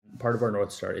part of our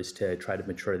North Star is to try to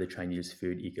mature the Chinese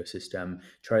food ecosystem,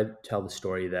 try to tell the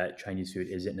story that Chinese food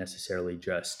isn't necessarily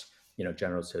just,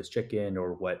 General Tso's chicken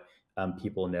or what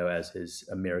people know as his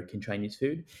American Chinese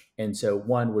food. And so,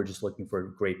 one, we're just looking for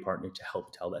a great partner to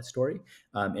help tell that story.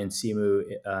 And Simu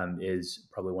is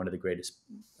probably one of the greatest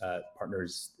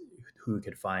partners who we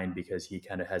could find because he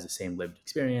kind of has the same lived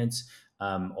experience,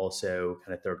 also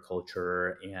kind of third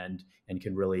culture, and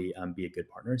can really be a good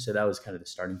partner. So that was kind of the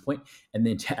starting point. And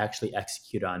then to actually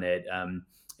execute on it,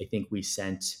 I think we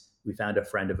found a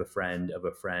friend of a friend of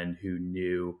a friend who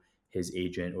knew his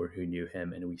agent or who knew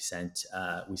him, and we sent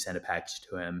a package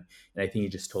to him. And I think he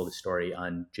just told the story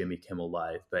on Jimmy Kimmel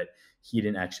Live, but he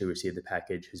didn't actually receive the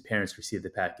package. His parents received the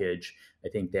package. I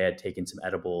think they had taken some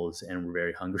edibles and were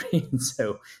very hungry, and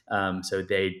so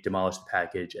they demolished the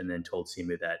package and then told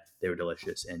Simu that they were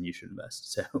delicious and you should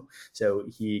invest. So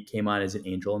he came on as an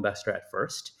angel investor at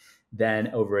first. Then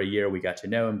over a year, we got to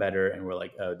know him better, and we're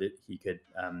like, that he could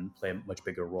play a much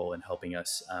bigger role in helping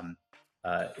us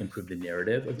improve the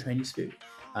narrative of Chinese food,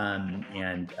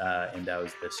 and that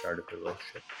was the start of the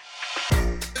relationship.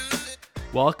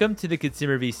 Welcome to the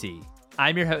Consumer VC.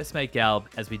 I'm your host, Mike Gelb,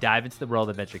 as we dive into the world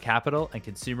of venture capital and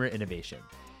consumer innovation.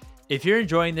 If you're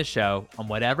enjoying the show on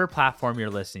whatever platform you're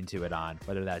listening to it on,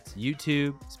 whether that's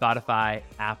YouTube, Spotify,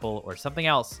 Apple, or something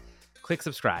else, click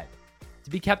subscribe. To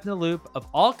be kept in the loop of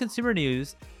all consumer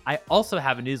news, I also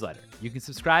have a newsletter. You can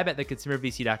subscribe at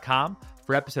theconsumervc.com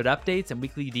for episode updates and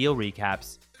weekly deal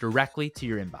recaps directly to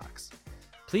your inbox.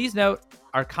 Please note,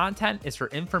 our content is for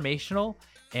informational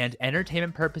and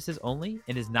entertainment purposes only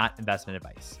and is not investment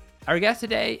advice. Our guest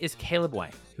today is Caleb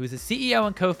Wang, who is the CEO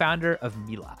and co-founder of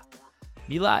MìLà.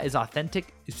 MìLà is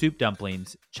authentic soup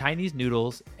dumplings, Chinese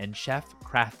noodles, and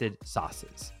chef-crafted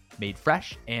sauces, made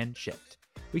fresh and shipped.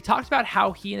 We talked about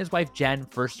how he and his wife Jen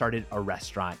first started a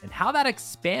restaurant and how that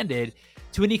expanded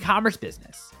to an e-commerce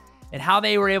business, and how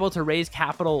they were able to raise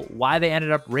capital, why they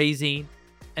ended up raising,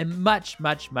 and much,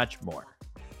 much, much more.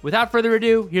 Without further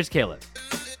ado, here's Caleb.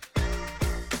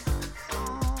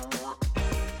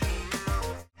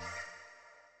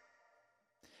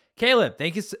 Caleb,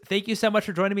 thank you so much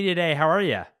for joining me today. How are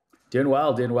you? Doing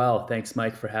well. Thanks,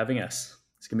 Mike, for having us.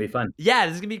 It's gonna be fun. Yeah,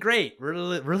 this is gonna be great.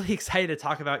 We're really excited to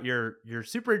talk about your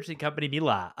super interesting company,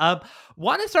 MìLà.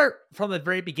 Want to start from the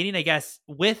very beginning, I guess,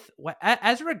 with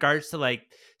as regards to like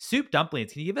soup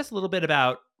dumplings. Can you give us a little bit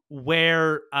about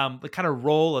where the kind of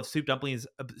role of soup dumplings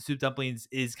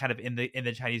is kind of in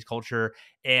the Chinese culture,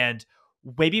 and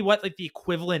maybe what like the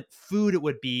equivalent food it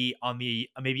would be on the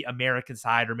maybe American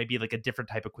side, or maybe like a different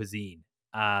type of cuisine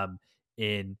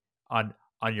in on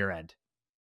your end?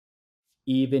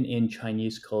 Even in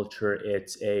Chinese culture,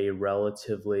 it's a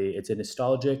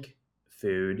nostalgic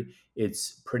food.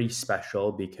 It's pretty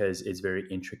special because it's very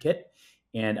intricate.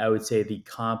 And I would say the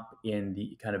comp in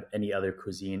the kind of any other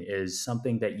cuisine is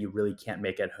something that you really can't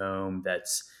make at home,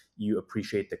 that's you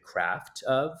appreciate the craft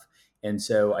of. And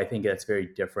so I think that's very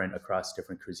different across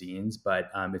different cuisines,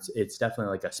 but it's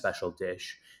definitely like a special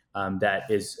dish that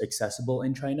is accessible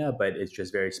in China, but it's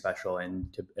just very special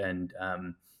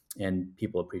and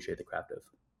people appreciate the craft of.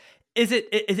 Is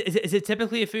it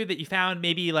typically a food that you found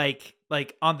maybe like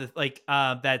on the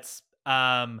that's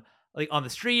like on the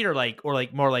street, or like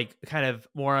more like kind of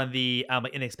more on the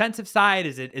like inexpensive side?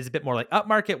 Is it a bit more like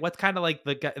upmarket? What's kind of like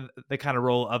the kind of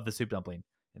role of the soup dumpling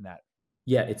in that?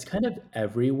 Yeah, it's kind of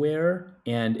everywhere.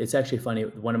 And it's actually funny.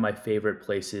 One of my favorite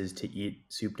places to eat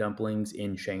soup dumplings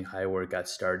in Shanghai, where it got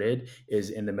started, is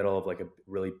in the middle of like a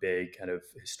really big kind of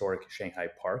historic Shanghai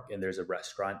park. And there's a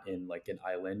restaurant in like an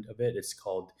island of it. It's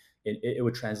called, it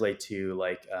would translate to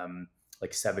like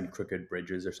Seven Crooked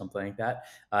Bridges or something like that.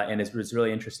 And it's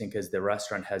really interesting because the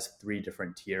restaurant has three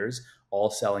different tiers,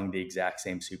 all selling the exact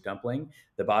same soup dumpling.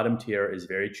 The bottom tier is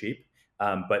very cheap,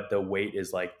 but the wait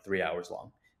is like 3 hours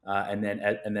long. And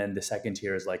then the second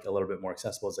tier is like a little bit more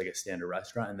accessible. It's like a standard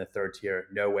restaurant. And the third tier,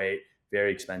 no wait,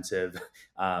 very expensive,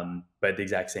 but the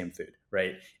exact same food,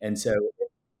 right? And so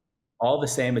all the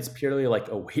same, it's purely like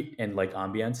a wait and like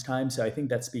ambiance time. So I think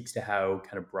that speaks to how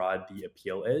kind of broad the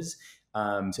appeal is.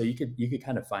 So you could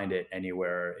kind of find it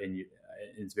anywhere, and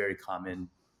it's very common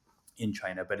in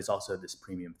China, but it's also this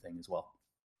premium thing as well.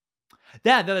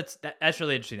 Yeah, no, that's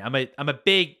really interesting. I'm a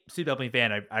big soup dumpling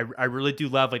fan. I really do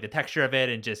love like the texture of it,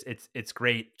 and just it's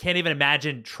great. Can't even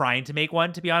imagine trying to make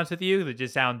one, to be honest with you. It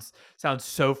just sounds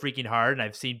so freaking hard, and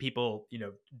I've seen people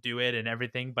do it and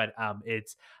everything, but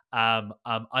it's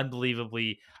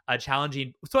unbelievably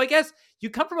challenging. So I guess you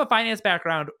come from a finance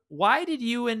background. Why did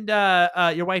you and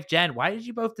your wife Jen? Why did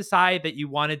you both decide that you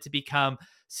wanted to become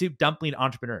soup dumpling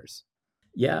entrepreneurs?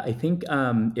 Yeah, I think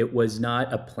it was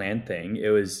not a planned thing. It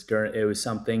was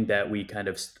something that we kind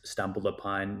of stumbled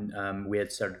upon. We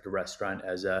had started a restaurant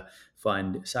as a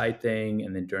fun side thing,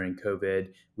 and then during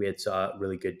COVID, we had saw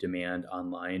really good demand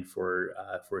online for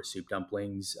soup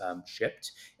dumplings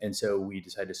shipped, and so we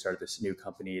decided to start this new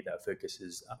company that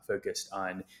focused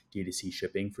on D2C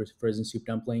shipping for frozen soup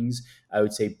dumplings. I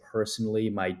would say personally,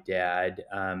 my dad.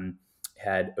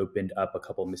 Had opened up a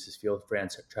couple of Mrs. Field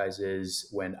franchises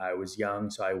when I was young.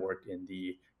 So I worked in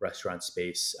the restaurant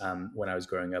space when I was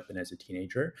growing up and as a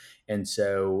teenager. And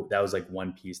so that was like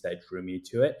one piece that drew me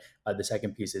to it. The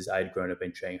second piece is I'd grown up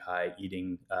in Shanghai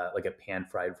eating like a pan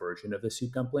fried version of the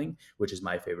soup dumpling, which is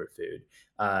my favorite food.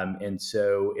 And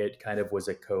so it kind of was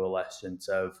a coalescence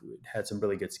of had some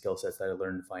really good skill sets that I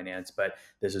learned in finance, but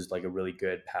this is like a really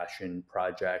good passion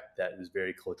project that was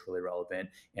very culturally relevant.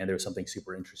 And there was something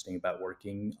super interesting about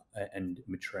working and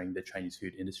maturing the Chinese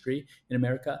food industry in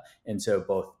America. And so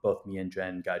both me and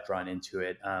Jen got drawn into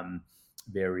it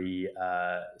very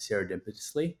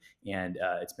serendipitously, and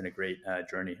it's been a great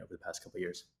journey over the past couple of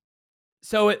years.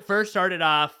 So it first started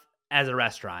off as a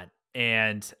restaurant,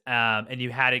 and you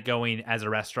had it going as a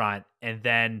restaurant, and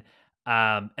then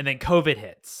COVID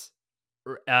hits.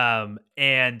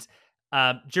 And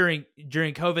during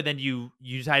COVID, then you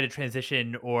decided to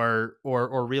transition or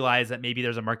realize that maybe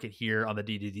there's a market here on the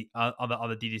DDD on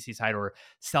the DDC side or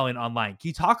selling online. Can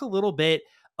you talk a little bit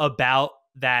about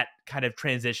that kind of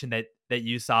transition that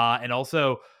you saw, and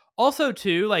also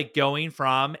too, like going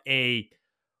from a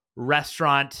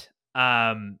restaurant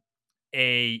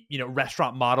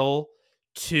restaurant model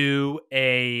to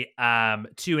an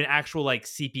actual like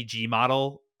CPG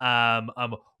model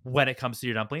when it comes to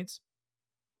your dumplings?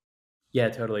 Yeah,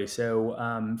 totally.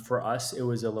 So for us, it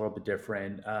was a little bit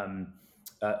different.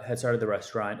 Had started the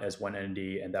restaurant as one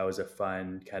entity, and that was a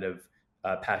fun kind of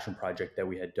passion project that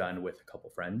we had done with a couple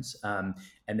friends. And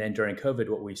then during COVID,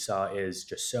 what we saw is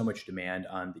just so much demand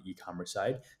on the e-commerce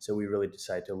side. So we really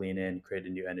decided to lean in, create a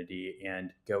new entity, and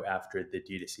go after the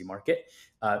D2C market.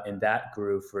 And that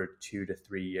grew for 2 to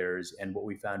 3 years. And what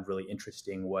we found really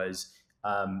interesting was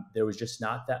there was just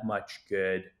not that much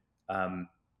good.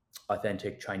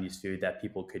 Authentic Chinese food that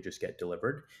people could just get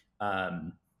delivered.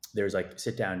 There's like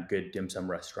sit down good dim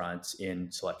sum restaurants in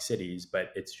select cities,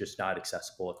 but it's just not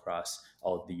accessible across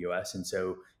all of the US. And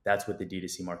so that's what the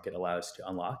D2C market allows to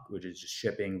unlock, which is just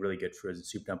shipping really good frozen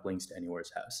soup dumplings to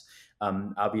anywhere's house.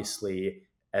 Obviously,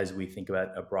 as we think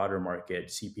about a broader market,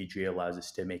 CPG allows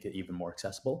us to make it even more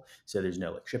accessible. So there's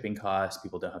no like shipping costs.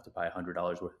 People don't have to buy $100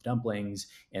 worth of dumplings.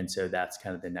 And so that's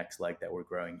kind of the next leg that we're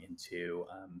growing into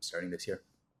starting this year.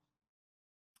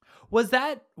 Was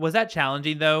that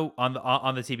challenging though on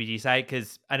the CPG side?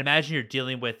 Because I'd imagine you're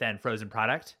dealing with then frozen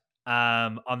product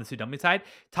on the soup dumpling side.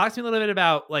 Talk to me a little bit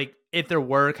about like if there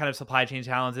were kind of supply chain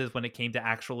challenges when it came to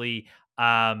actually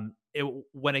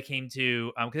when it came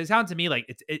to because it sounds to me like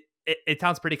it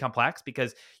sounds pretty complex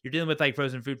because you're dealing with like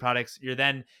frozen food products. You're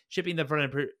then shipping the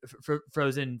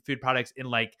frozen food products in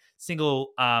like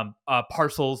single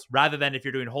parcels rather than if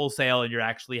you're doing wholesale and you're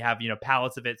actually have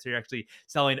pallets of it. So you're actually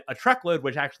selling a truckload,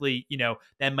 which actually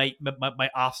then might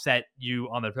offset you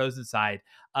on the frozen side.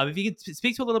 If you could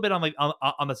speak to a little bit on like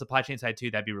on the supply chain side too,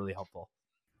 that'd be really helpful.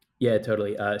 Yeah,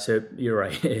 totally. So you're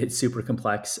right. It's super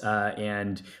complex,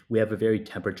 and we have a very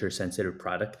temperature sensitive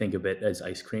product. Think of it as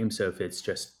ice cream. So if it's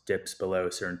just dips below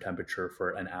a certain temperature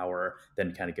for an hour, then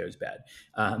it kind of goes bad.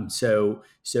 So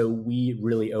we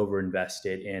really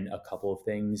overinvested in a couple of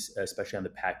things, especially on the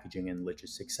packaging and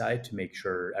logistics side, to make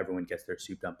sure everyone gets their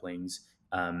soup dumplings.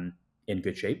 In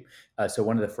good shape. So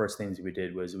one of the first things we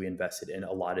did was we invested in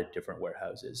a lot of different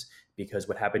warehouses because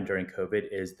what happened during COVID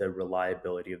is the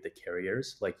reliability of the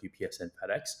carriers like UPS and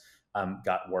FedEx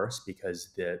got worse because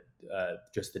the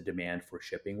just the demand for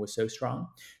shipping was so strong.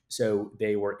 So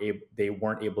they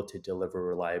weren't able to deliver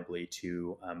reliably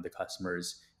to the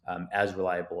customers as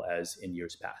reliable as in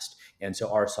years past. And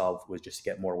so our solve was just to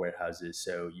get more warehouses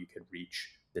so you could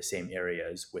reach the same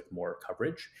areas with more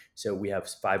coverage. So we have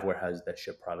 5 warehouses that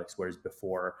ship products, whereas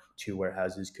before 2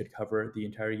 warehouses could cover the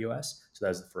entire US. So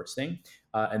that was the first thing.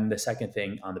 And the second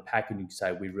thing on the packaging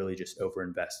side, we really just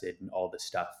overinvested in all the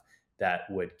stuff that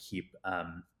would keep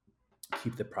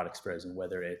the products frozen,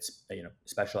 whether it's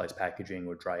specialized packaging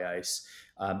or dry ice,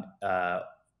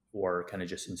 or kind of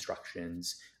just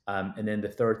instructions. And then the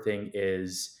third thing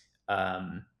is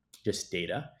just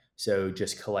data. So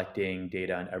just collecting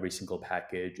data on every single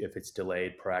package. If it's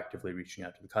delayed, proactively reaching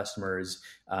out to the customers.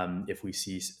 If we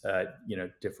see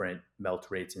different melt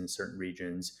rates in certain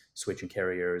regions, switching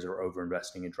carriers or over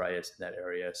investing in dry ice in that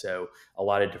area. So a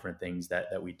lot of different things that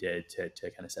we did to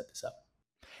kind of set this up.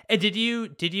 And did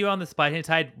you on the supply chain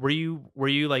side, were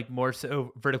you like more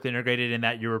so vertically integrated in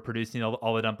that you were producing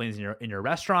all the dumplings in your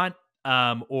restaurant?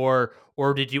 Or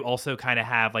did you also kind of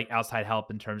have like outside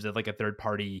help in terms of like a third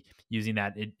party using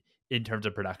that in terms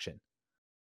of production?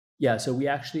 Yeah, so we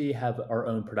actually have our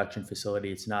own production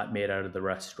facility. It's not made out of the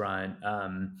restaurant.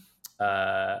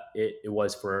 It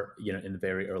was for in the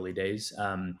very early days.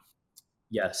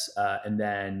 Yes, and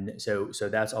then so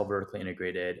that's all vertically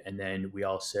integrated, and then we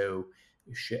also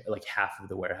ship like half of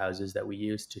the warehouses that we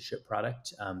use to ship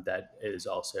product. That is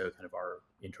also kind of our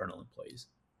internal employees.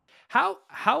 How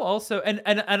also and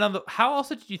on the how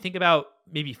also did you think about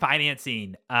maybe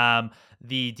financing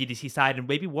the DTC side, and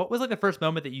maybe what was like the first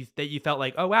moment that you felt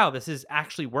like, oh wow, this is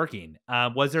actually working?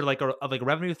 Was there like a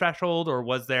revenue threshold, or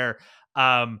was there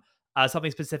um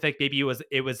something specific? Maybe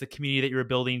it was the community that you were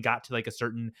building got to like a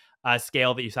certain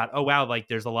scale that you thought, oh wow, like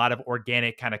there's a lot of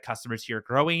organic kind of customers here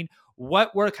growing.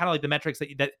 What were kind of like the metrics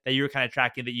that you were kind of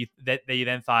tracking that you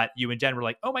then thought you and Jen were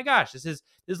like, oh my gosh, this is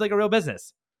like a real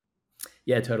business?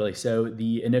 Yeah, totally. So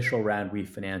the initial round we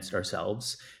financed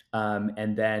ourselves,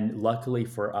 and then luckily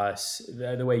for us,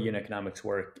 the way unit economics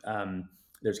work,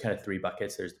 there's kind of three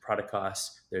buckets. There's the product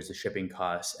costs, there's the shipping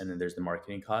costs, and then there's the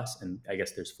marketing costs. And I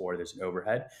guess there's four. There's an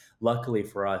overhead. Luckily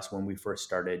for us, when we first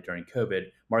started during COVID,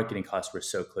 marketing costs were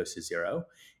so close to zero,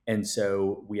 and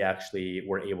so we actually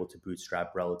were able to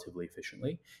bootstrap relatively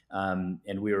efficiently.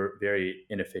 And we were very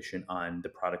inefficient on the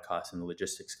product costs and the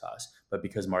logistics costs. But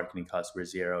because marketing costs were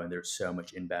zero and there's so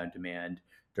much inbound demand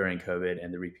during COVID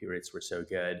and the repeat rates were so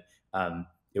good,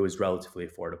 it was relatively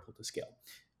affordable to scale.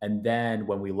 And then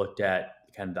when we looked at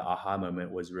kind of the aha moment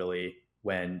was really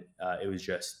when it was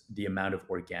just the amount of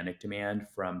organic demand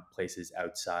from places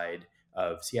outside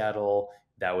of Seattle.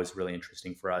 That was really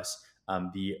interesting for us.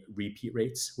 The repeat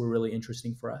rates were really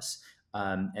interesting for us.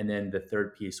 And then the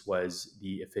third piece was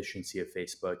the efficiency of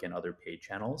Facebook and other paid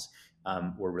channels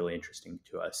were really interesting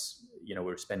to us. We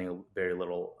were spending a very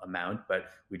little amount, but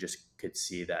we just could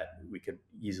see that we could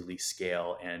easily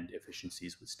scale and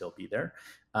efficiencies would still be there.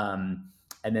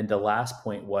 And then the last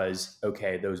point was,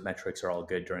 okay, those metrics are all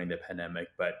good during the pandemic,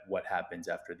 but what happens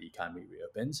after the economy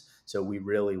reopens? So we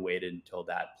really waited until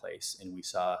that place, and we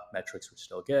saw metrics were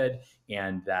still good,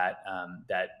 and that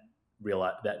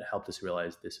helped us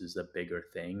realize this is a bigger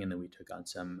thing, and then we took on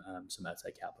some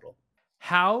outside capital.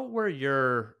 How were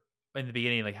your in the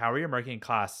beginning, like how were your marketing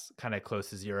costs kind of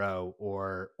close to zero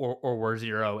or were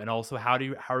zero? And also how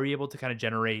are you able to kind of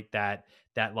generate that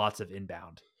lots of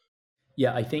inbound?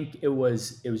 Yeah, I think it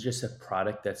was just a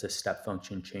product that's a step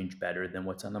function change better than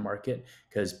what's on the market.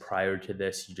 Because prior to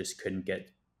this, you just couldn't get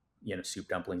soup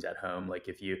dumplings at home. Like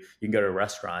if you can go to a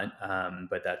restaurant,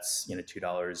 but that's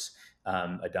 $2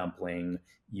 a dumpling.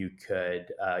 You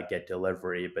could get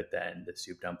delivery, but then the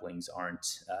soup dumplings aren't.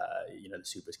 The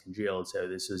soup is congealed. So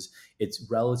it's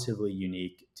relatively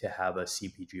unique to have a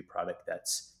CPG product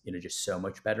that's just so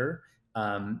much better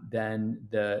than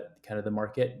the kind of the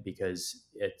market because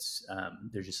it's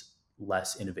there's just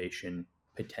less innovation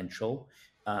potential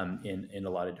in a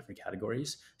lot of different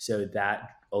categories. So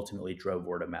that ultimately drove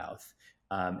word of mouth.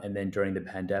 And then during the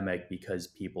pandemic, because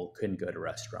people couldn't go to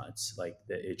restaurants,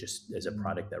 it just is a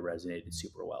product that resonated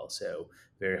super well. So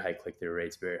very high click through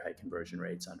rates, very high conversion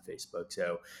rates on Facebook.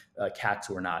 So CACs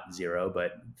were not zero,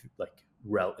 but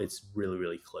it's really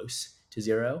really close to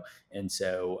zero, and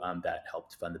so that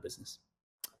helped fund the business.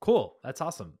 Cool. That's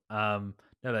awesome.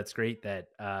 No, that's great that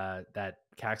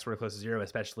CACs were close to zero,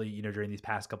 especially during these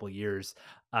past couple of years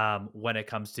when it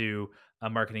comes to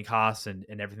marketing costs and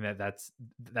everything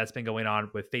that's been going on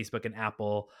with Facebook and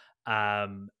Apple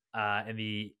and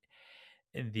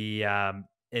in the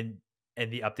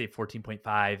update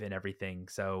 14.5 and everything.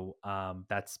 So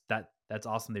that's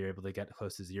awesome that you're able to get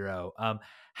close to zero.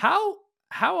 How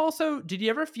how also did you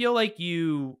ever feel like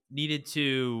you needed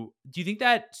to do you think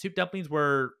that soup dumplings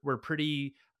were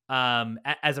pretty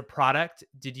as a product?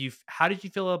 How did you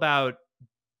feel about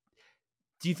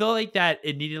do you feel like that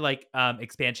it needed like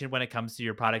expansion when it comes to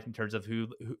your product in terms of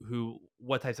who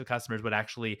what types of customers would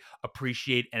actually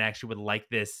appreciate and actually would like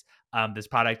this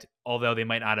product, although they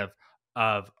might not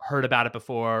have heard about it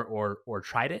before or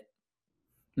tried it?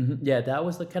 Yeah, that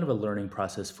was like kind of a learning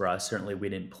process for us. Certainly, we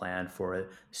didn't plan for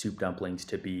soup dumplings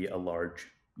to be a large,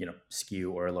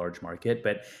 SKU or a large market.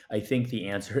 But I think the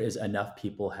answer is enough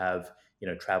people have,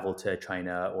 traveled to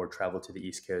China or traveled to the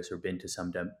East Coast or been to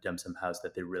some dim sum house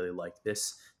that they really like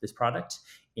this product,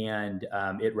 and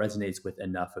it resonates with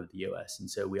enough of the U.S. And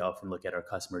so we often look at our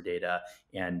customer data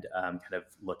and kind of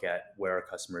look at where our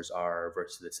customers are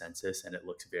versus the census, and it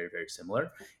looks very very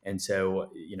similar. And so,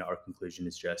 our conclusion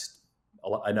is just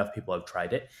enough people have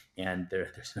tried it, and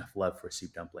there's enough love for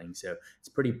soup dumplings. So it's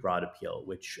pretty broad appeal,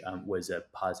 which was a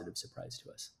positive surprise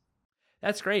to us.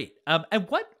 That's great. And at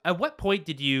what point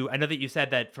did you? I know that you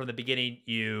said that from the beginning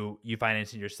you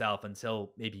financed it yourself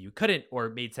until maybe you couldn't, or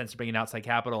it made sense to bring in outside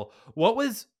capital. What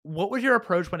was your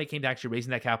approach when it came to actually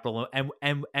raising that capital? And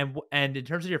in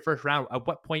terms of your first round, at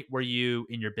what point were you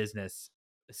in your business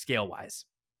scale wise?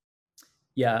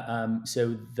 Yeah,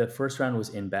 so the first round was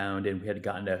inbound, and we had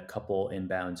gotten a couple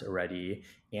inbounds already,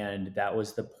 and that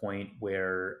was the point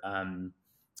where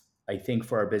I think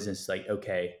for our business, like,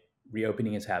 okay,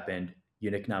 reopening has happened,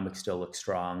 unit economics still look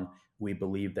strong. We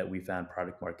believe that we found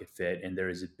product market fit, and there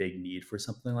is a big need for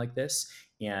something like this,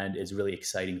 and it's really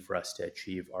exciting for us to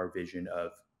achieve our vision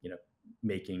of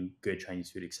making good Chinese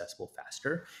food accessible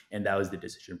faster, and that was the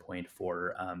decision point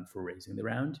for raising the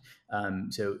round.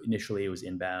 So initially, it was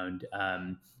inbound,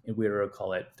 and we were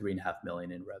call it 3.5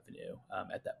 million in revenue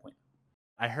at that point.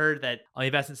 I heard that on the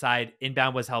investment side,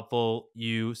 inbound was helpful.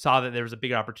 You saw that there was a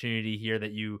bigger opportunity here,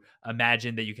 that you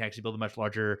imagined that you can actually build a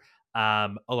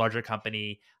larger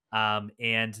company, and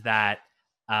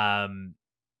um,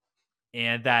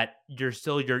 that you're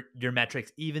still your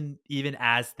metrics, even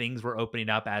as things were opening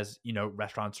up, as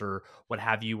restaurants or what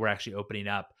have you were actually opening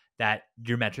up, that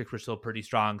your metrics were still pretty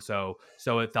strong. So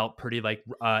it felt pretty like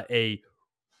a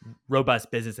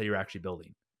robust business that you're actually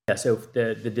building. Yeah, so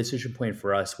the decision point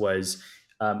for us was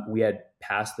we had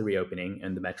passed the reopening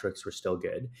and the metrics were still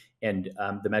good. And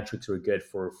the metrics were good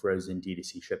for frozen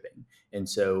D2C shipping. And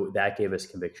so that gave us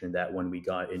conviction that when we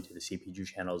got into the CPG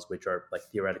channels, which are like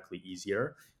theoretically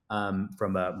easier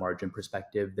from a margin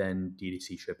perspective than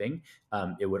D2C shipping,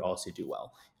 it would also do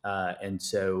well. And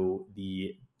so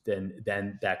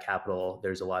then that capital,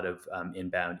 there's a lot of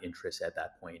inbound interest at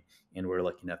that point, and we're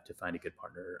lucky enough to find a good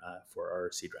partner for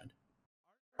our seed round.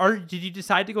 Or did you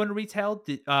decide to go into retail,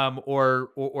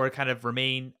 or kind of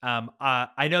remain?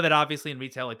 I know that obviously in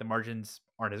retail, like, the margins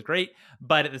aren't as great,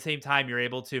 but at the same time, you're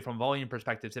able to, from a volume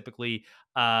perspective, typically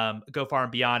go far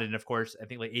and beyond. And of course, I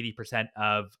think like 80%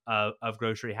 of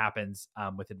grocery happens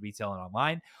within retail and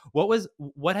online.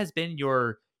 What has been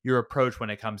your approach when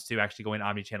it comes to actually going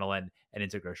omnichannel and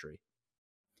into grocery?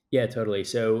 Yeah, totally.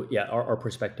 So yeah, our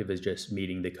perspective is just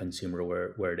meeting the consumer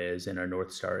where it is, and our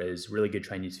North Star is really good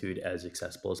Chinese food as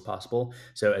accessible as possible.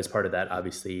 So as part of that,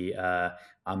 obviously,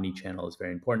 omni-channel is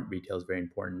very important, retail is very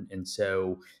important. And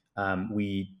so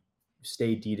we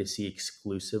stayed D2C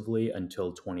exclusively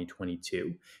until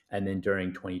 2022. And then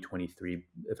during 2023,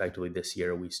 effectively this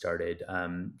year, we started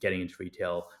getting into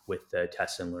retail with the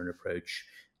test and learn approach.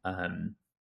 Um,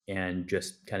 and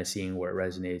just kind of seeing where it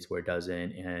resonates, where it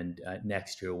doesn't. And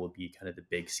next year will be kind of the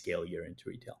big scale year into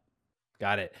retail.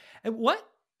 Got it. And what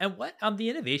on the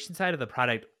innovation side of the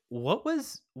product, what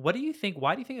do you think,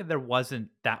 why do you think that there wasn't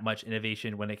that much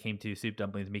innovation when it came to soup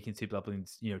dumplings, making soup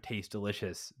dumplings, taste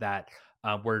delicious, that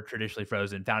were traditionally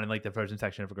frozen, found in like the frozen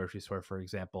section of a grocery store, for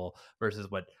example, versus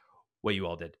what you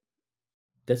all did?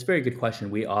 That's a very good question.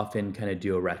 We often kind of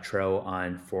do a retro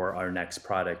on for our next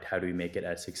product. How do we make it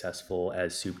as successful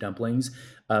as soup dumplings?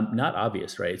 Not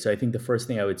obvious, right? So I think the first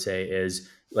thing I would say is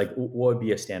like, what would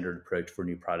be a standard approach for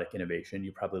new product innovation?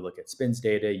 You probably look at spins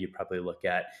data. You probably look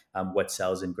at what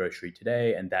sells in grocery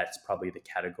today, and that's probably the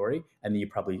category. And then you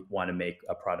probably want to make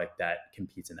a product that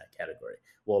competes in that category.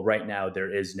 Well, right now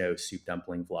there is no soup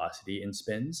dumpling velocity in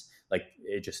spins. Like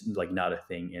it just like not a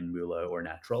thing in MìLà or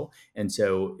natural. And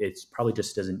so it's probably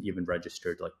just doesn't even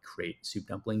register to like create soup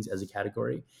dumplings as a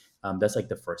category. That's like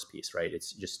the first piece, right?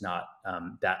 It's just not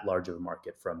that large of a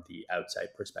market from the outside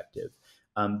perspective.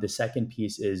 The second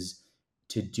piece is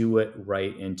to do it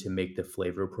right and to make the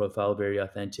flavor profile very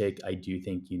authentic. I do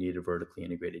think you need a vertically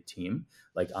integrated team,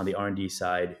 like on the R&D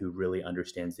side, who really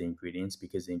understands the ingredients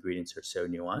because the ingredients are so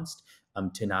nuanced.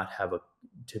 To not have a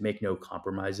to make no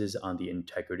compromises on the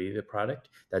integrity of the product.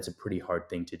 That's a pretty hard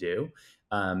thing to do.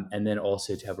 And then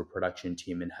also to have a production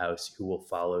team in house who will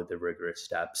follow the rigorous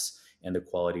steps and the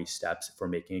quality steps for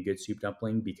making a good soup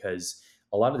dumpling, because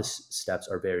a lot of the steps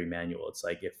are very manual. It's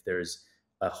like if there's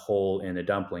a hole in a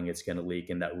dumpling, it's going to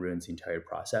leak, and that ruins the entire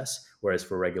process. Whereas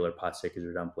for regular pot stickers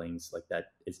or dumplings, like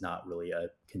that is not really a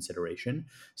consideration.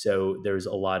 So there's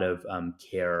a lot of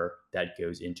care that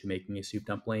goes into making a soup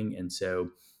dumpling, and so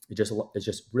it's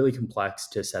just really complex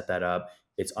to set that up.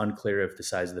 It's unclear if the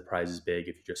size of the prize is big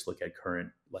if you just look at current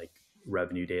like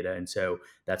revenue data, and so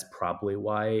that's probably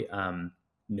why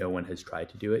no one has tried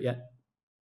to do it yet.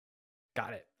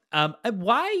 Got it. And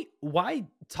why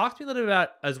talk to me a little bit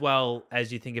about, as well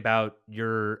as you think about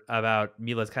about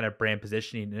MìLà's kind of brand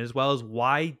positioning, and as well as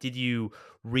why did you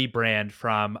rebrand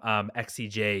from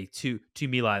XCJ to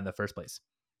MìLà in the first place?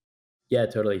 Yeah,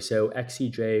 totally. So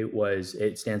XCJ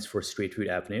it stands for Street Food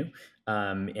Avenue.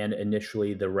 And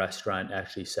initially, the restaurant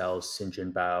actually sells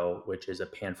Bao, which is a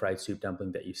pan fried soup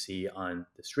dumpling that you see on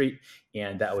the street.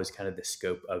 And that was kind of the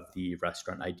scope of the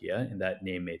restaurant idea, and that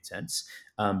name made sense.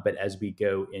 But as we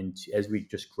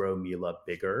just grow MiLà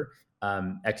bigger,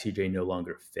 XCJ no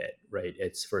longer fit, right?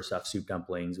 It's first off, soup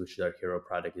dumplings, which is our hero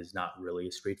product, is not really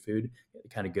a street food.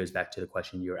 It kind of goes back to the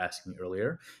question you were asking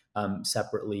earlier.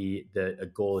 Separately,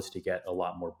 the goal is to get a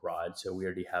lot more broad. So we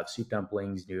already have soup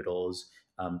dumplings, noodles,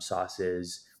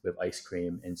 sauces, we have ice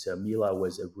cream. And so Mila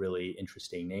was a really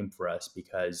interesting name for us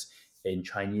because in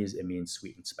Chinese, it means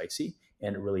sweet and spicy.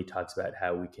 And it really talks about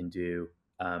how we can do,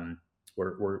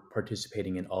 we're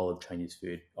participating in all of Chinese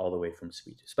food, all the way from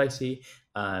sweet to spicy.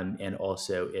 And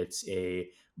also, it's a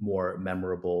more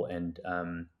memorable and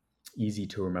easy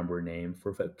to remember name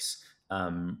for folks.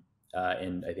 And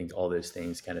I think all those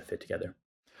things kind of fit together.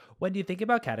 When you think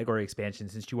about category expansion,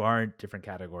 since you are in different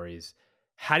categories,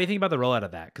 how do you think about the rollout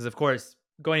of that? Because of course,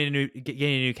 getting into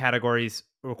new categories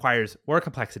requires more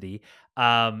complexity,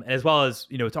 as well as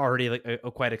it's already like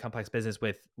quite a complex business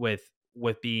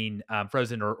with being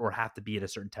frozen or have to be at a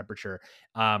certain temperature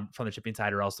from the shipping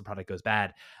side, or else the product goes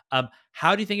bad.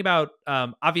 How do you think about?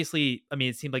 Obviously, I mean,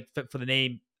 it seemed like for the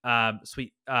name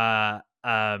sweet.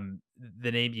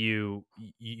 The name you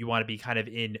want to be kind of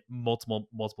in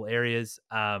multiple areas,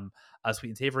 sweet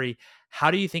and savory.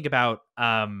 How do you think about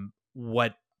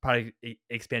what product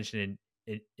expansion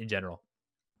in general?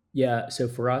 Yeah, so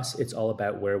for us, it's all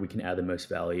about where we can add the most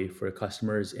value for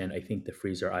customers. And I think the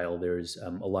freezer aisle, there's a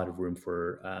lot of room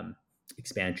for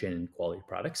expansion and quality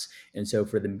products. And so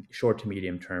for the short to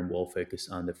medium term, we'll focus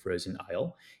on the frozen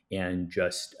aisle and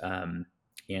just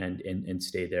and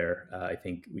stay there. I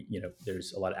think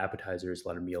there's a lot of appetizers, a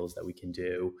lot of meals that we can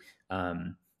do.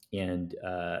 And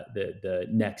the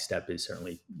next step is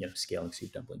certainly scaling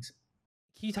soup dumplings.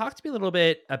 Can you talk to me a little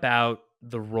bit about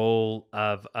the role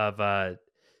of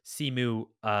Simu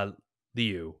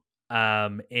Liu,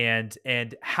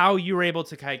 and how you were able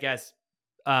to, I guess,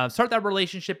 start that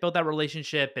relationship, build that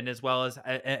relationship, and as well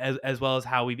as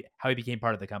how he became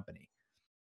part of the company.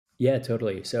 Yeah,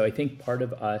 totally. So I think part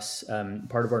of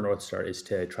our North Star is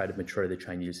to try to mature the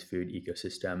Chinese food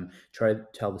ecosystem, try to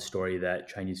tell the story that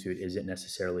Chinese food isn't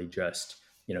necessarily just,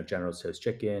 General Tso's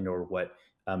chicken or what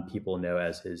people know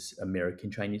as his American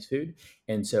Chinese food.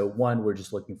 And so, one, we're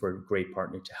just looking for a great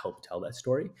partner to help tell that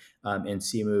story. And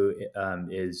Simu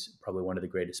is probably one of the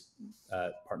greatest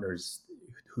partners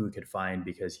who we could find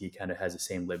because he kind of has the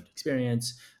same lived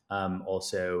experience,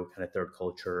 also kind of third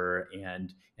culture,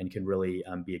 and can really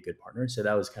be a good partner. So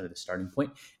that was kind of the starting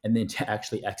point. And then to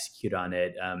actually execute on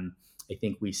it, I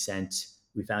think we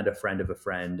found a friend of a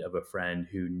friend of a friend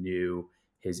who knew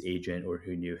his agent or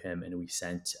who knew him, and we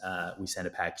sent a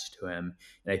package to him.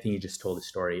 And I think he just told the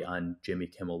story on Jimmy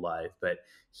Kimmel Live, but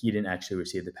he didn't actually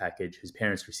receive the package. His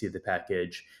parents received the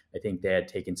package. I think they had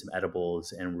taken some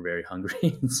edibles and were very hungry,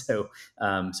 and so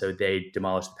they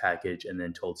demolished the package and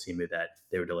then told Simu that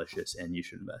they were delicious and you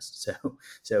should invest.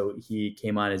 So he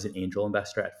came on as an angel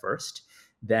investor at first.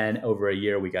 Then over a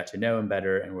year, we got to know him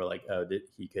better, and we're like, oh, that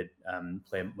he could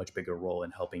play a much bigger role in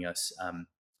helping us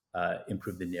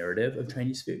improve the narrative of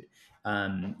Chinese food,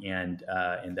 and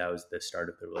that was the start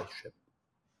of the relationship.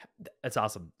 That's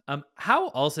awesome. How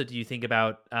also do you think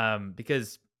about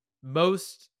because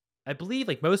most, I believe,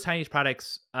 like most Chinese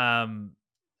products,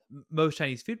 most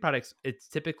Chinese food products, it's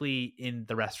typically in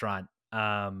the restaurant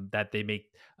that they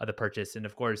make the purchase, and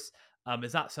of course,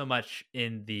 it's not so much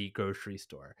in the grocery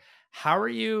store. How are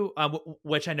you?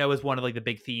 Which I know is one of like the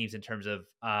big themes in terms of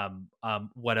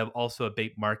also a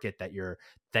big market that you're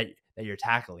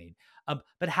tackling.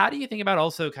 But how do you think about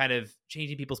also kind of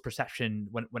changing people's perception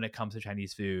when it comes to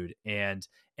Chinese food, and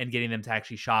getting them to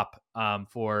actually shop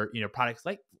for products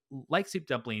like soup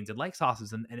dumplings and like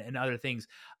sauces and other things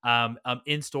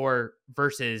in store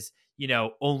versus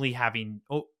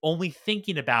only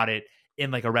thinking about it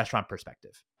in like a restaurant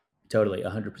perspective. Totally,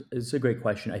 100%. It's a great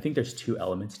question. I think there's two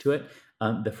elements to it.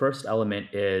 The first element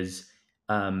is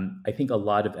I think a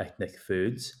lot of ethnic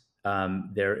foods,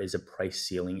 there is a price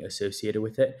ceiling associated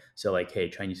with it. So, like, hey,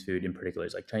 Chinese food in particular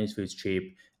is like Chinese food's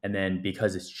cheap. And then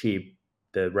because it's cheap,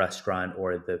 the restaurant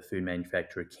or the food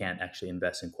manufacturer can't actually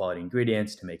invest in quality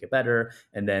ingredients to make it better.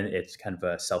 And then it's kind of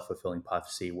a self fulfilling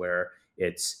prophecy where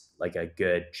it's like a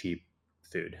good, cheap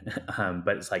food,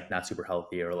 but it's like not super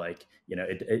healthy or like,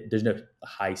 there's no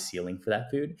high ceiling for that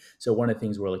food. So one of the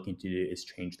things we're looking to do is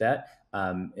change that.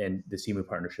 And the Simu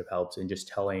partnership helps in just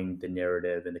telling the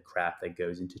narrative and the craft that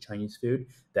goes into Chinese food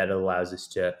that allows us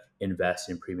to invest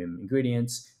in premium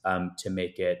ingredients to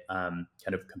make it kind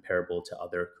of comparable to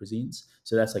other cuisines.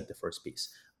 So that's like the first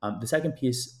piece. The second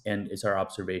piece, and it's our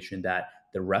observation that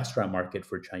the restaurant market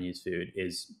for Chinese food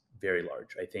is very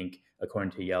large. I think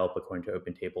according to Yelp, according to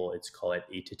OpenTable, it's called at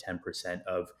 8 to 10%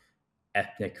 of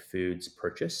ethnic foods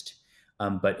purchased.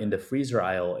 But in the freezer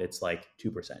aisle, it's like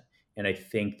 2%. And I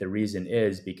think the reason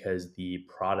is because the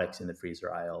products in the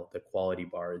freezer aisle, the quality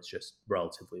bar is just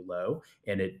relatively low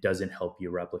and it doesn't help you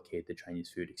replicate the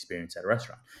Chinese food experience at a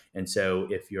restaurant. And so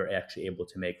if you're actually able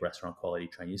to make restaurant quality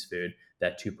Chinese food,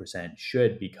 that 2%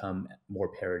 should become more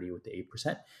parity with the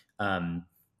 8%. Um,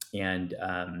 and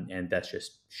that's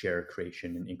just share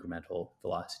creation and incremental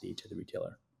velocity to the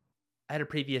retailer. I had a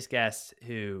previous guest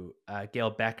Gail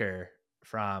Becker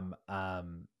from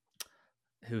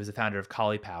who was the founder of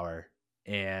Cauliflower,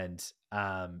 and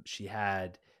she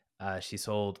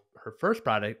sold her first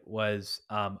product was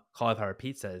cauliflower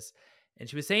pizzas, and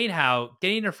she was saying how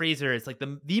getting a freezer is like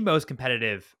the most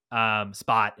competitive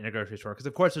spot in a grocery store because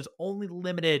of course there's only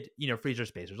limited freezer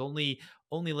space. There's only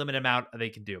limited amount they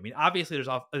can do. I mean, obviously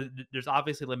there's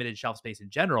obviously limited shelf space in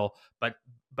general, but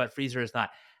freezer is not.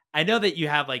 I know that you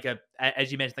have like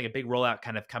as you mentioned, like a big rollout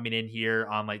kind of coming in here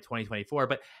on like 2024,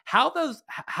 but how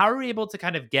are we able to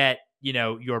kind of get,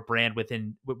 your brand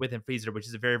within freezer, which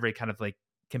is a very, very kind of like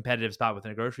competitive spot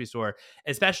within a grocery store,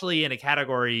 especially in a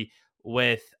category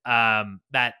with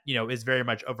that, is very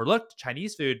much overlooked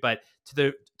Chinese food, but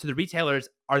to the retailers,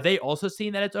 are they also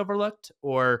seeing that it's overlooked,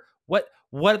 or what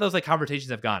are those like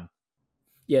conversations have gone?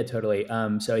 Yeah, totally.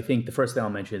 So I think the first thing I'll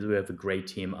mention is we have a great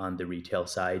team on the retail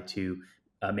side to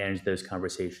manage those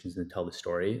conversations and tell the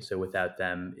story. So without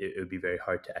them, it would be very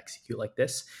hard to execute like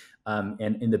this.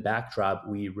 And in the backdrop,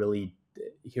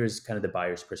 here's kind of the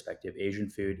buyer's perspective. Asian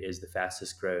food is the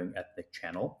fastest growing ethnic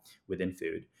channel within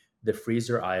food. The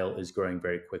freezer aisle is growing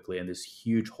very quickly, and this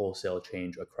huge wholesale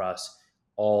change across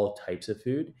all types of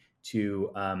food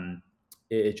to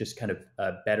it's just kind of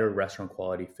better restaurant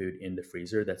quality food in the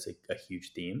freezer. That's a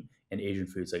huge theme. And Asian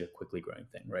food is like a quickly growing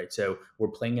thing, right? So we're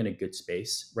playing in a good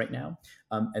space right now.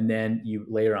 And then you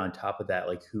layer on top of that,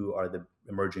 like who are the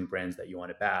emerging brands that you want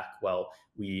to back? Well,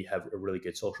 we have a really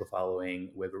good social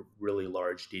following. We have a really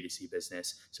large D2C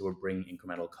business. So we're bringing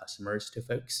incremental customers to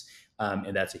folks.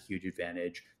 And that's a huge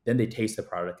advantage. Then they taste the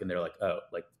product and they're like, oh,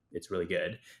 like it's really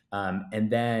good. And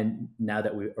then now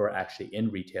that we are actually in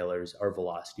retailers, our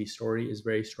velocity story is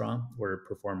very strong. We're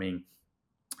performing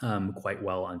quite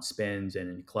well on spins and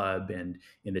in club and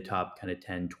in the top kind of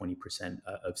 10-20%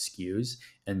 of SKUs.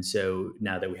 And so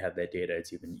now that we have that data,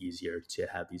 it's even easier to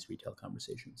have these retail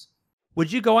conversations.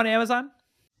 Would you go on Amazon?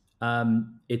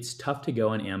 It's tough to go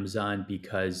on Amazon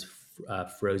because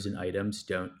frozen items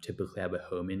don't typically have a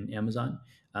home in Amazon.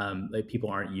 Like people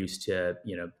aren't used to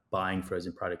buying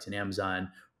frozen products in Amazon.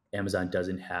 Amazon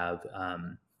doesn't have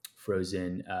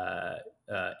frozen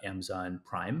Amazon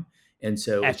Prime, and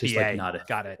so it's just like FBA. not a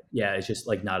Got it. yeah, it's just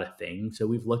like not a thing. So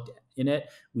we've looked in it.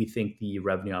 We think the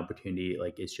revenue opportunity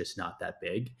like is just not that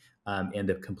big, and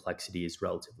the complexity is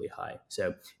relatively high.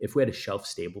 So if we had a shelf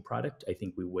stable product, I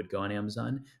think we would go on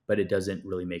Amazon, but it doesn't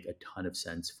really make a ton of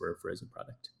sense for a frozen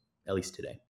product, at least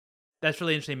today. That's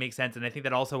really interesting. Makes sense. And I think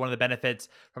that also one of the benefits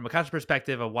from a customer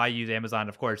perspective of why you use Amazon,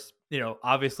 of course,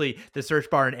 obviously the search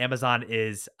bar in Amazon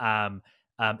is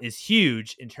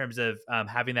huge in terms of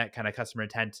having that kind of customer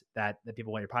intent that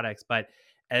people want your products. But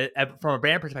from a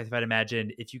brand perspective, I'd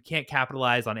imagine if you can't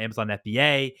capitalize on Amazon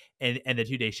FBA and the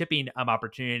 2-day shipping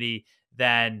opportunity,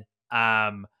 then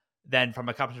from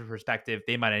a customer perspective,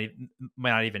 they might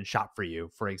not even shop for you,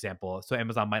 for example. So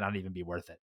Amazon might not even be worth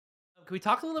it. Can we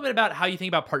talk a little bit about how you think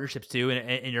about partnerships too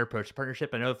in your approach to partnership?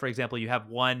 I know, for example, you have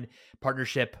one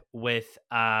partnership with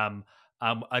a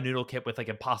noodle kit with like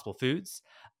Impossible Foods.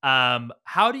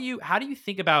 How do you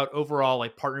think about overall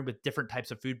like partnering with different types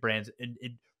of food brands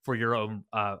for your own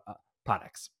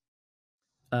products?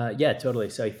 Yeah, totally.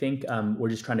 So I think we're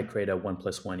just trying to create a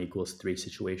 1+1 = 3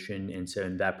 situation. And so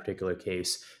in that particular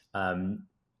case,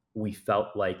 we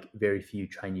felt like very few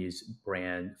Chinese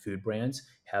food brands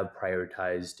have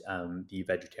prioritized the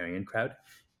vegetarian crowd.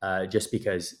 Just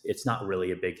because it's not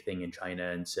really a big thing in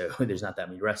China, and so there's not that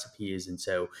many recipes, and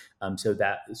so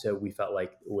we felt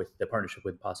like with the partnership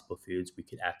with Possible Foods, we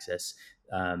could access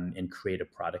and create a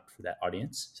product for that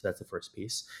audience. So that's the first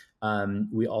piece.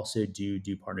 We also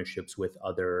do partnerships with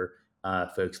other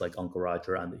folks like Uncle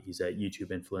Roger he's a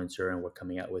YouTube influencer, and we're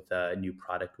coming out with a new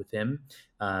product with him.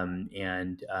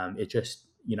 It just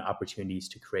opportunities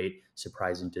to create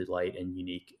surprise and delight and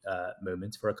unique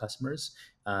moments for our customers.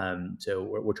 So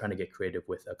we're trying to get creative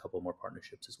with a couple more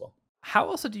partnerships as well. How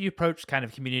also do you approach kind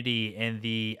of community and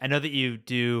I know that you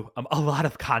do a lot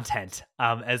of content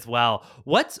as well.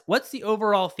 What's the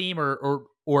overall theme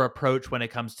or approach when it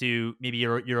comes to maybe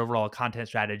your overall content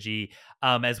strategy,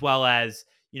 as well as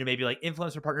maybe like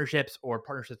influencer partnerships or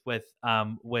partnerships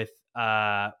with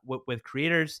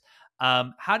creators?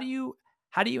 How do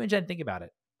you intend think about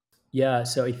it? Yeah,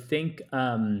 so I think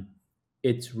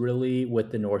it's really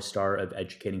with the North Star of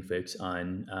educating folks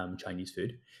on Chinese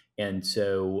food. And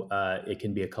so it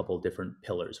can be a couple different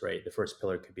pillars, right? The first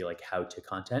pillar could be like how to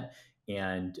content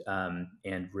and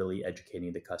really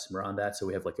educating the customer on that. So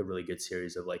we have like a really good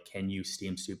series of like, can you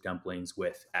steam soup dumplings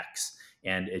with X?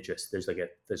 And it just there's like a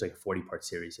 40-part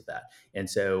series of that. And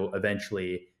so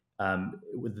eventually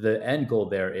the end goal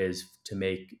there is to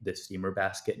make the steamer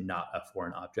basket not a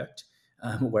foreign object.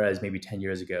 Whereas maybe 10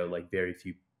 years ago, like very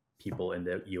few people in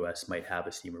the US might have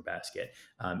a steamer basket.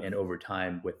 And over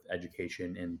time, with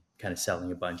education and kind of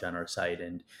selling a bunch on our site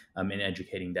and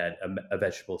educating that a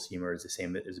vegetable steamer is the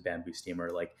same as a bamboo steamer,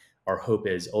 like our hope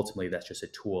is ultimately that's just a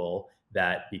tool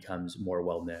that becomes more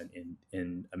well known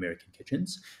in American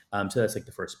kitchens. So that's like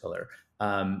the first pillar.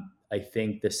 I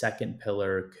think the second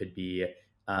pillar could be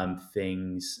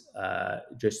things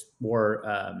just more.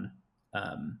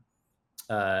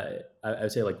 I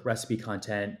would say like recipe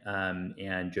content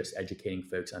and just educating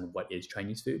folks on what is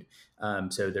Chinese food.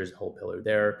 So there's a whole pillar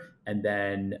there. And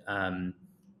then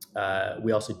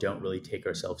we also don't really take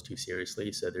ourselves too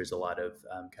seriously. So there's a lot of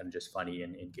kind of just funny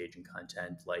and engaging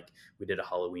content. Like we did a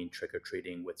Halloween trick or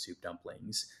treating with soup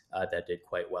dumplings that did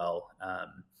quite well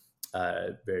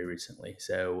very recently.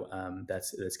 So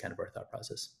that's kind of our thought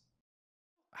process.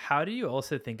 How do you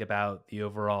also think about the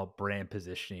overall brand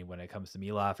positioning when it comes to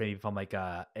MìLà, maybe from like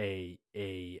a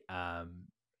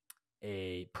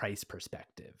price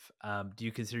perspective? Do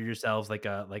you consider yourselves like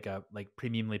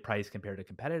premiumly priced compared to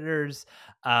competitors?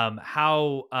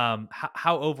 How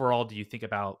overall do you think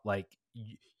about like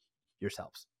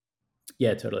yourselves?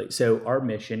 Yeah, totally. So our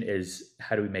mission is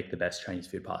how do we make the best Chinese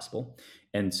food possible?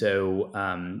 And so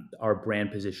our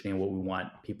brand positioning, what we want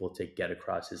people to get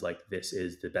across is like this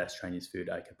is the best Chinese food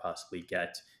I could possibly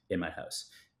get in my house.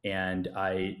 And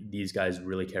these guys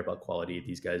really care about quality.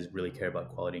 These guys really care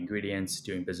about quality ingredients,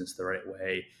 doing business the right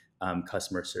way,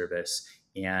 customer service.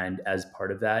 And as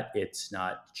part of that, it's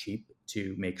not cheap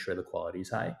to make sure the quality is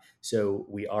high. So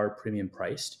we are premium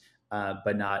priced,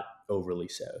 but not overly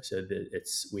so. So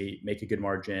we make a good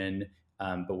margin,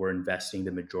 but we're investing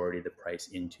the majority of the price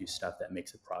into stuff that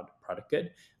makes the product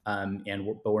good.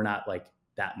 But we're not like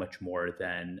that much more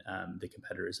than the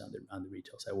competitors on the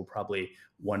retail side. We're probably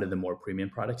one of the more premium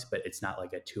products, but it's not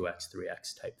like a 2x,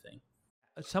 3x type thing.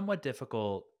 Somewhat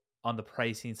difficult on the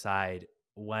pricing side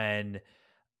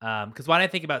because when I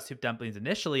think about soup dumplings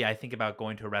initially, I think about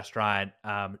going to a restaurant,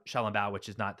 Bao, which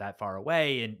is not that far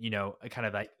away, and kind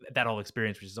of like that whole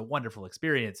experience, which is a wonderful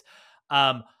experience.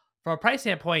 Um, from a price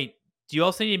standpoint, do you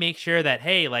also need to make sure that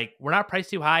hey, like we're not priced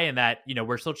too high, and that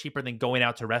we're still cheaper than going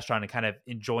out to a restaurant and kind of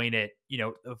enjoying it,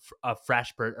 a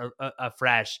fresh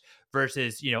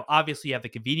versus obviously you have the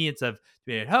convenience of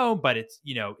doing it at home, but it's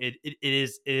it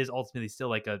is ultimately still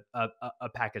like a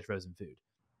packaged frozen food.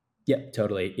 Yeah,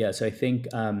 totally. Yeah. So I think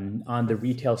on the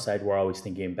retail side, we're always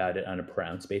thinking about it on a per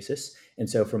ounce basis. And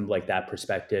so from like that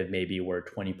perspective, maybe we're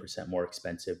 20% more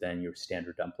expensive than your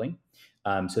standard dumpling.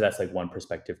 So that's like one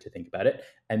perspective to think about it.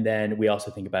 And then we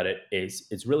also think about it is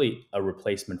it's really a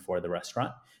replacement for the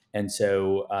restaurant. And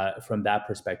so from that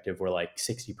perspective, we're like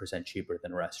 60% cheaper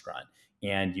than a restaurant.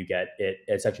 And you get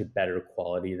it's actually better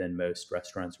quality than most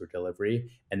restaurants or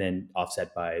delivery, and then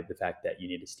offset by the fact that you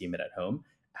need to steam it at home.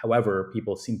 However,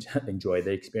 people seem to enjoy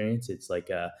the experience. It's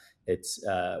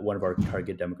one of our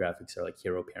target demographics are like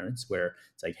hero parents, where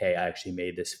it's like, hey, I actually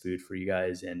made this food for you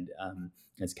guys, and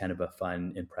it's kind of a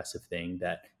fun, impressive thing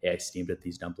that hey, I steamed at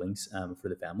these dumplings for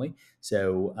the family.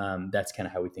 So that's kind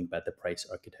of how we think about the price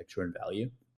architecture and value.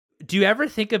 Do you ever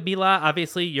think of MìLà?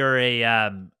 Obviously, you're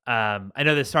I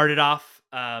know this started off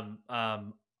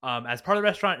as part of the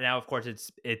restaurant. And now, of course,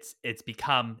 it's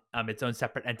become its own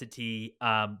separate entity,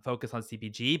 focused on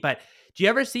CPG. But do you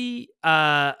ever see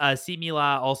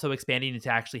MìLà also expanding to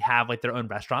actually have like their own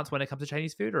restaurants when it comes to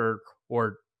Chinese food,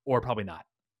 or probably not?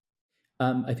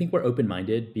 I think we're open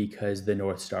minded because the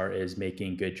North Star is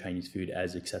making good Chinese food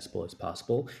as accessible as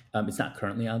possible. It's not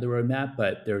currently on the roadmap,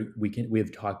 but we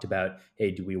have talked about,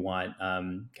 hey, do we want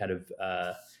kind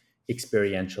of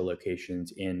experiential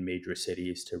locations in major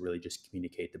cities to really just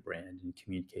communicate the brand and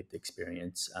communicate the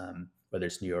experience, whether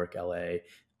it's New York, LA,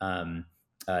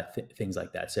 things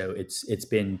like that. So it's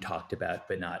been talked about,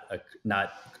 but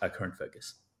not a current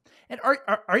focus. And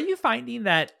are you finding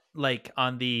that like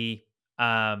on the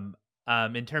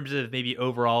in terms of maybe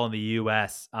overall in the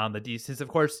US on the since of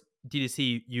course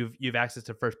D2C you've access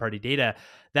to first party data,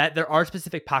 that there are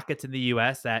specific pockets in the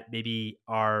US that maybe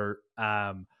are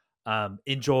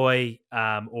enjoy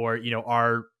or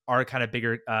are kind of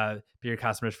bigger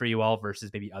customers for you all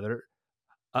versus maybe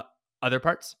uh, other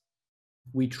parts?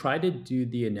 We try to do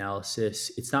the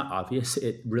analysis. It's not obvious.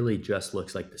 It really just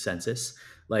looks like the census.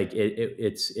 Like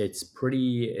it's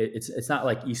pretty. It's not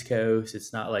like East Coast.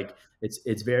 It's not like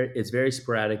it's very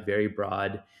sporadic, very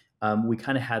broad. We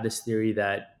kind of had this theory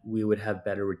that we would have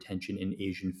better retention in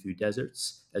Asian food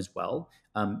deserts as well,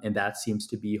 and that seems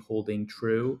to be holding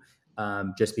true.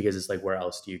 Just because it's like, where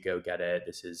else do you go get it?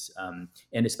 This is,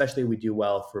 and especially we do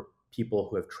well for people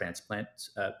who have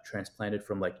transplanted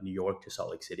from like New York to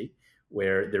Salt Lake City,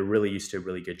 where they're really used to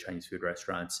really good Chinese food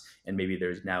restaurants, and maybe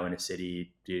there's now in a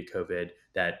city due to COVID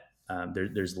that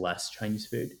there's less Chinese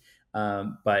food.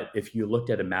 But if you looked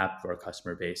at a map of our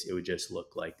customer base, it would just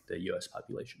look like the U.S.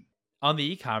 population. On the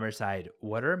e-commerce side,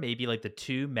 what are maybe like the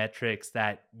two metrics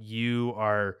that you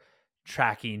are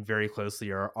tracking very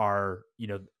closely or are,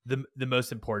 the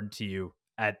most important to you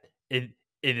at in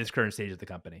this current stage of the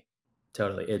company?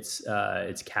 Totally, it's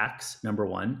CACs number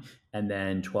one, and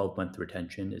then 12-month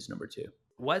retention is number two.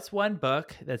 What's one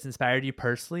book that's inspired you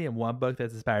personally and one book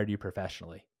that's inspired you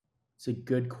professionally? It's a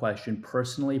good question.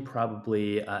 Personally,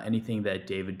 probably anything that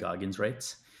David Goggins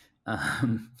writes.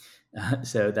 Um,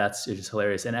 so that's just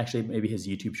hilarious. And actually, maybe his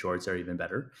YouTube shorts are even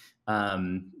better,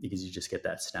 because you just get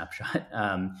that snapshot.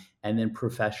 And then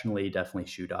professionally, definitely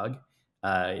Shoe Dog.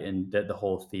 And the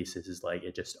whole thesis is like,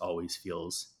 it just always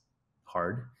feels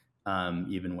hard,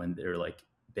 even when they're like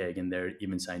big, and they're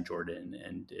even signed Jordan,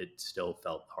 and it still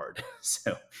felt hard.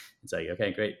 So it's like,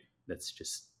 okay, great. That's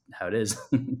just how it is.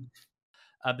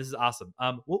 This is awesome.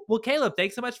 Well, Caleb,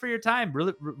 thanks so much for your time.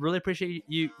 Really appreciate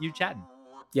you chatting.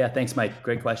 Yeah, thanks, Mike.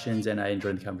 Great questions, and I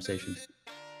enjoyed the conversation.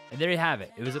 And there you have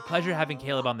it. It was a pleasure having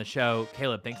Caleb on the show.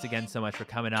 Caleb, thanks again so much for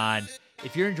coming on.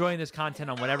 If you're enjoying this content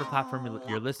on whatever platform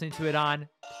you're listening to it on,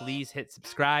 please hit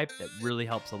subscribe. That really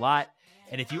helps a lot.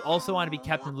 And if you also want to be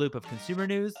kept in the loop of consumer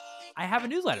news, I have a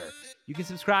newsletter. You can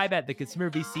subscribe at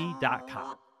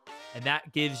theconsumervc.com. And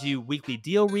that gives you weekly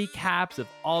deal recaps of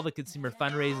all the consumer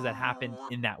fundraisers that happened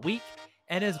in that week,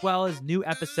 and as well as new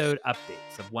episode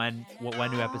updates of when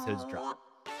new episodes drop.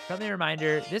 Friendly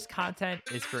reminder, this content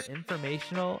is for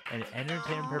informational and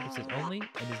entertainment purposes only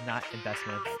and is not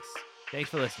investment advice. Thanks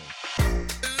for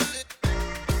listening.